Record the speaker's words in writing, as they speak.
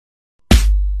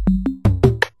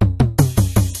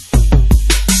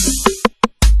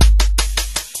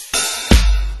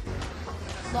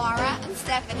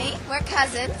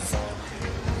cousins.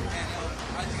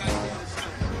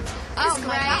 Oh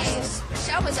my gosh, the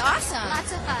show was awesome.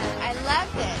 Lots of fun. I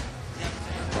loved it.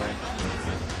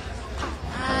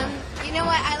 You know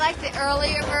what? I like the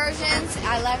earlier versions.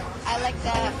 I like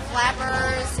the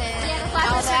flappers and Yeah, the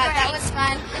flappers all that. were That great. was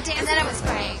fun. The dancing was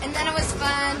great. And then it was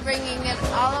fun bringing it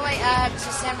all the way up to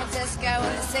San Francisco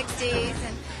in the 60s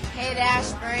and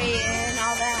Haight-Ashbury and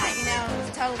all that. You know, it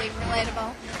was totally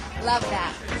relatable. Love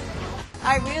that.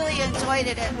 I really enjoyed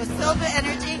it. It was filled with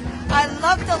energy. I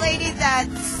loved the lady that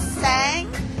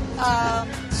sang.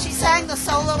 She sang the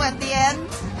solo at the end.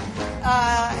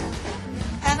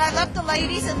 And I loved the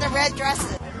ladies in the red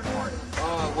dresses.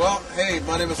 Well, hey,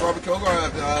 my name is Robert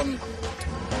Kilgore.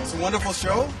 It's a wonderful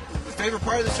show. The favorite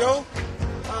part of the show?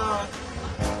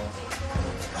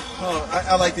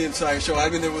 I like the entire show. I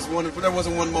mean, there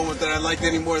wasn't one moment that I liked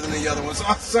any more than the other one. So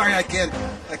I'm sorry, I can't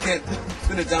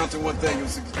pin it down to one thing. It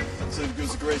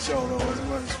was a great show, though. It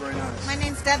was very nice. My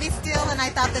name's Debbie Steele, and I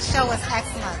thought the show was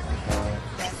excellent.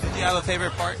 Yes. Do you have a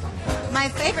favorite part? My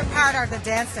favorite part are the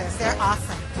dancers. They're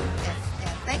awesome. Yes. Yeah.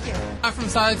 Thank you. I'm from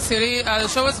Salt Lake City. The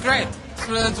show was great. It's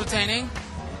really entertaining.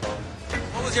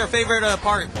 What was your favorite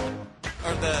part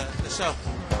of the show?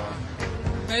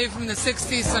 Maybe from the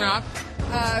 60s and up.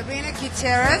 Rena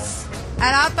Gutierrez,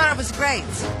 and I thought it was great.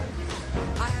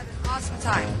 I had an awesome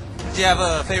time. Do you have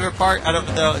a favorite part out of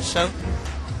the show?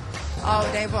 Oh,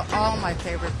 they were all my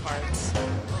favorite parts.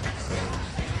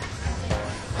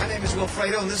 My name is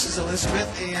Wilfredo, and this is Elizabeth,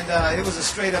 and it was a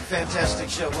straight-up fantastic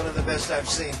show, one of the best I've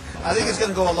seen. I think it's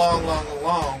going to go a long, long,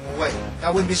 long way.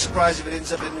 I wouldn't be surprised if it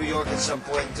ends up in New York at some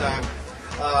point in time.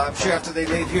 I'm sure after they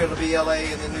leave here, it'll be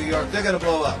L.A. and then New York. They're going to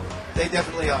blow up. They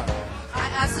definitely are. I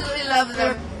absolutely love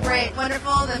the great,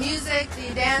 wonderful, the music,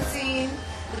 the dancing,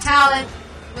 the talent.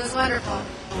 It was wonderful.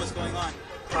 What was going on?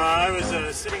 I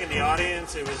was sitting in the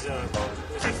audience. It was a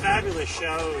fabulous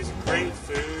show. It was great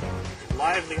food,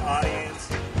 lively audience.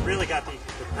 Really got the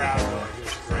crowd going. It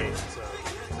was great. So.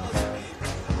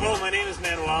 Well, my name is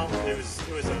Manuel. It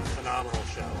was a phenomenal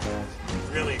show.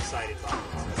 Really excited by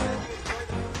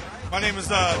it. My name is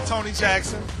Tony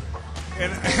Jackson,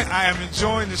 and I am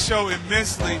enjoying the show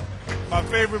immensely. My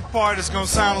favorite part is going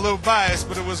to sound a little biased,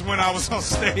 but it was when I was on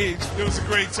stage. It was a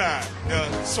great time.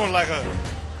 Sort of like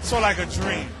a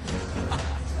dream.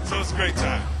 So it's a great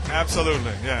time.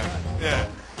 Absolutely, yeah.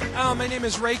 My name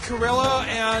is Ray Carrillo,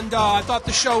 and I thought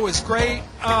the show was great.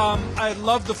 I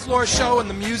loved the floor show and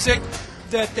the music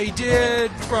that they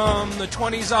did from the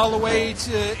 20s all the way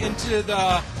into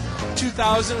the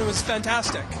 2000. It was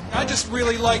fantastic. I just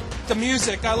really liked the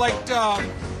music. I liked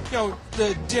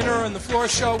the dinner and the floor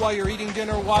show while you're eating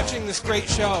dinner, watching this great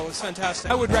show. It was fantastic.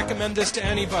 I would recommend this to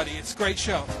anybody. It's a great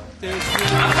show. I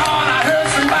thought I heard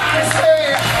somebody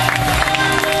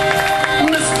say